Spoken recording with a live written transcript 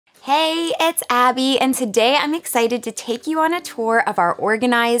Hey, it's Abby, and today I'm excited to take you on a tour of our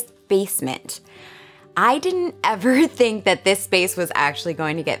organized basement. I didn't ever think that this space was actually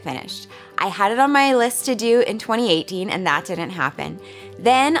going to get finished. I had it on my list to do in 2018, and that didn't happen.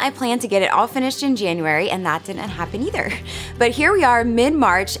 Then I planned to get it all finished in January, and that didn't happen either. But here we are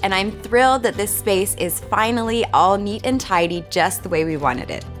mid-March, and I'm thrilled that this space is finally all neat and tidy just the way we wanted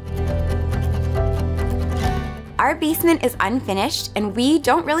it. Our basement is unfinished, and we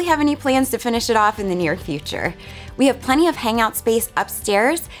don't really have any plans to finish it off in the near future. We have plenty of hangout space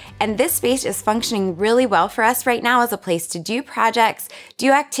upstairs, and this space is functioning really well for us right now as a place to do projects, do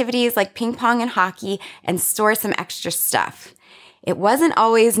activities like ping pong and hockey, and store some extra stuff. It wasn't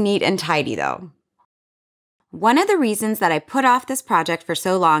always neat and tidy though. One of the reasons that I put off this project for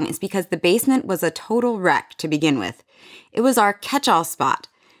so long is because the basement was a total wreck to begin with. It was our catch-all spot.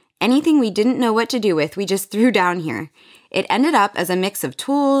 Anything we didn't know what to do with, we just threw down here. It ended up as a mix of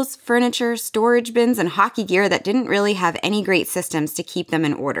tools, furniture, storage bins, and hockey gear that didn't really have any great systems to keep them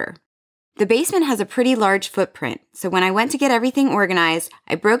in order. The basement has a pretty large footprint, so when I went to get everything organized,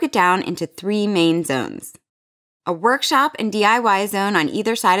 I broke it down into 3 main zones. A workshop and DIY zone on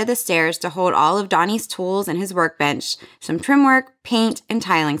either side of the stairs to hold all of Donnie's tools and his workbench, some trim work, paint, and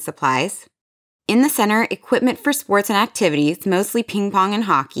tiling supplies. In the center, equipment for sports and activities, mostly ping pong and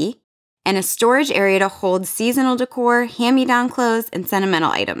hockey, and a storage area to hold seasonal decor, hand-me-down clothes, and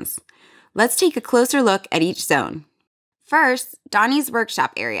sentimental items. Let's take a closer look at each zone. First, Donnie's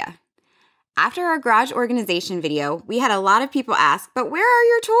workshop area. After our garage organization video, we had a lot of people ask, but where are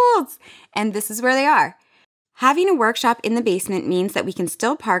your tools? And this is where they are. Having a workshop in the basement means that we can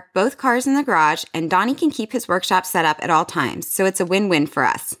still park both cars in the garage, and Donnie can keep his workshop set up at all times, so it's a win-win for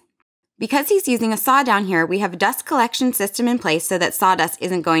us. Because he's using a saw down here, we have a dust collection system in place so that sawdust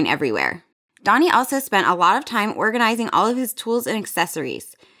isn't going everywhere. Donnie also spent a lot of time organizing all of his tools and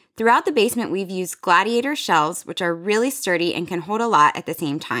accessories. Throughout the basement, we've used Gladiator shelves, which are really sturdy and can hold a lot at the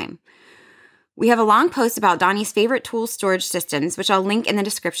same time. We have a long post about Donnie's favorite tool storage systems, which I'll link in the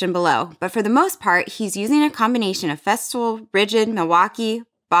description below, but for the most part, he's using a combination of Festool, Rigid, Milwaukee,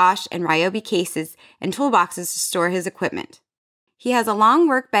 Bosch, and Ryobi cases and toolboxes to store his equipment. He has a long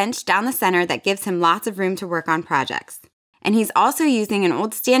workbench down the center that gives him lots of room to work on projects. And he's also using an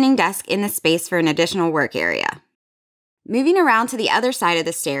old standing desk in the space for an additional work area. Moving around to the other side of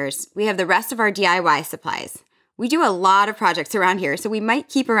the stairs, we have the rest of our DIY supplies. We do a lot of projects around here, so we might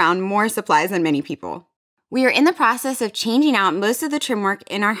keep around more supplies than many people. We are in the process of changing out most of the trim work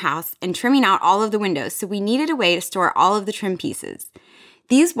in our house and trimming out all of the windows, so we needed a way to store all of the trim pieces.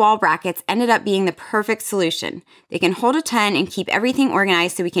 These wall brackets ended up being the perfect solution. They can hold a ton and keep everything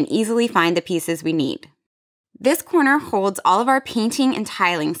organized so we can easily find the pieces we need. This corner holds all of our painting and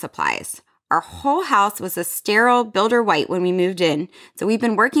tiling supplies. Our whole house was a sterile builder white when we moved in, so we've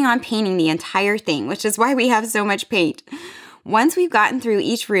been working on painting the entire thing, which is why we have so much paint. Once we've gotten through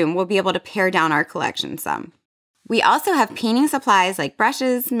each room, we'll be able to pare down our collection some. We also have painting supplies like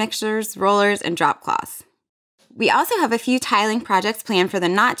brushes, mixers, rollers, and drop cloths. We also have a few tiling projects planned for the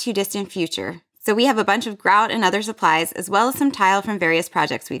not-too-distant future, so we have a bunch of grout and other supplies, as well as some tile from various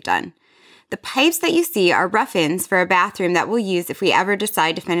projects we've done. The pipes that you see are rough-ins for a bathroom that we'll use if we ever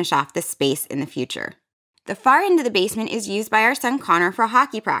decide to finish off this space in the future. The far end of the basement is used by our son Connor for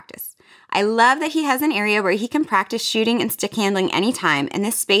hockey practice. I love that he has an area where he can practice shooting and stick handling anytime, and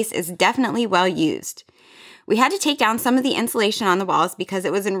this space is definitely well used. We had to take down some of the insulation on the walls because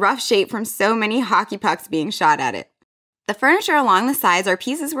it was in rough shape from so many hockey pucks being shot at it. The furniture along the sides are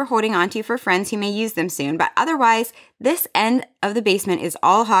pieces we're holding onto for friends who may use them soon, but otherwise, this end of the basement is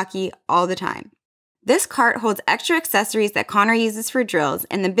all hockey all the time. This cart holds extra accessories that Connor uses for drills,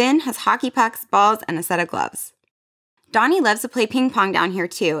 and the bin has hockey pucks, balls, and a set of gloves. Donnie loves to play ping pong down here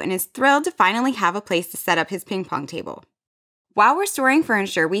too, and is thrilled to finally have a place to set up his ping pong table. While we're storing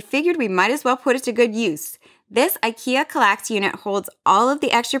furniture, we figured we might as well put it to good use. This IKEA Kallax unit holds all of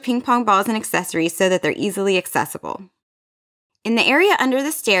the extra ping pong balls and accessories so that they're easily accessible. In the area under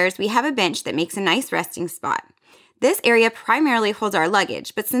the stairs, we have a bench that makes a nice resting spot. This area primarily holds our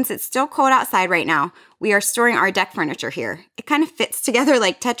luggage, but since it's still cold outside right now, we are storing our deck furniture here. It kind of fits together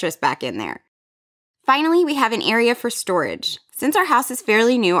like Tetris back in there. Finally, we have an area for storage. Since our house is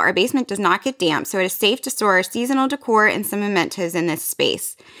fairly new, our basement does not get damp, so it is safe to store our seasonal decor and some mementos in this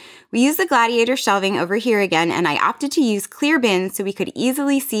space. We use the Gladiator shelving over here again, and I opted to use clear bins so we could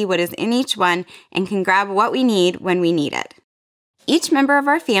easily see what is in each one and can grab what we need when we need it. Each member of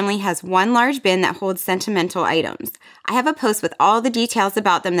our family has one large bin that holds sentimental items. I have a post with all the details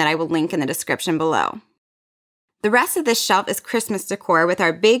about them that I will link in the description below. The rest of this shelf is Christmas decor with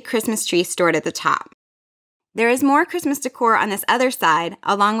our big Christmas tree stored at the top. There is more Christmas decor on this other side,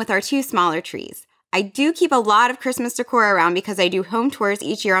 along with our 2 smaller trees. I do keep a lot of Christmas decor around because I do home tours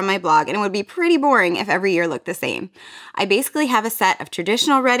each year on my blog, and it would be pretty boring if every year looked the same. I basically have a set of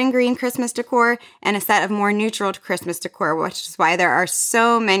traditional red and green Christmas decor and a set of more neutral Christmas decor, which is why there are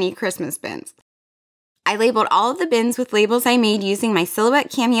so many Christmas bins. I labeled all of the bins with labels I made using my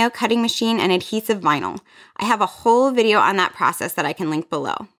Silhouette Cameo cutting machine and adhesive vinyl. I have a whole video on that process that I can link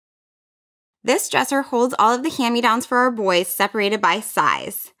below. This dresser holds all of the hand-me-downs for our boys separated by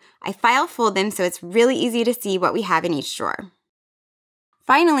size. I file fold them so it's really easy to see what we have in each drawer.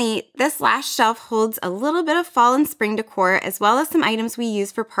 Finally, this last shelf holds a little bit of fall and spring decor as well as some items we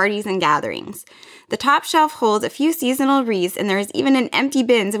use for parties and gatherings. The top shelf holds a few seasonal wreaths, and there is even an empty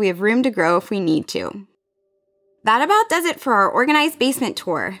bin so we have room to grow if we need to. That about does it for our organized basement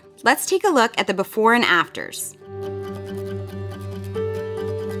tour. Let's take a look at the before and afters.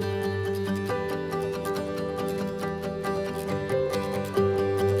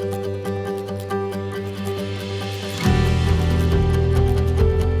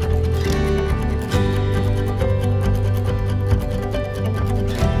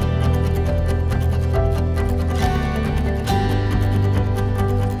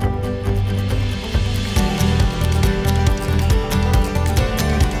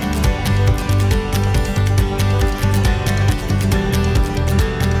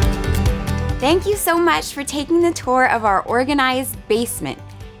 Thank you so much for taking the tour of our organized basement.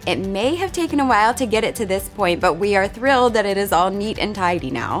 It may have taken a while to get it to this point, but we are thrilled that it is all neat and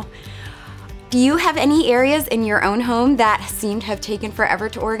tidy now. Do you have any areas in your own home that seem to have taken forever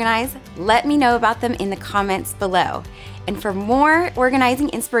to organize? Let me know about them in the comments below. And for more organizing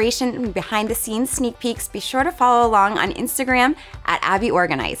inspiration and behind the scenes sneak peeks, be sure to follow along on Instagram at Abby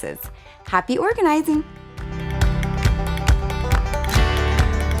Organizes. Happy organizing!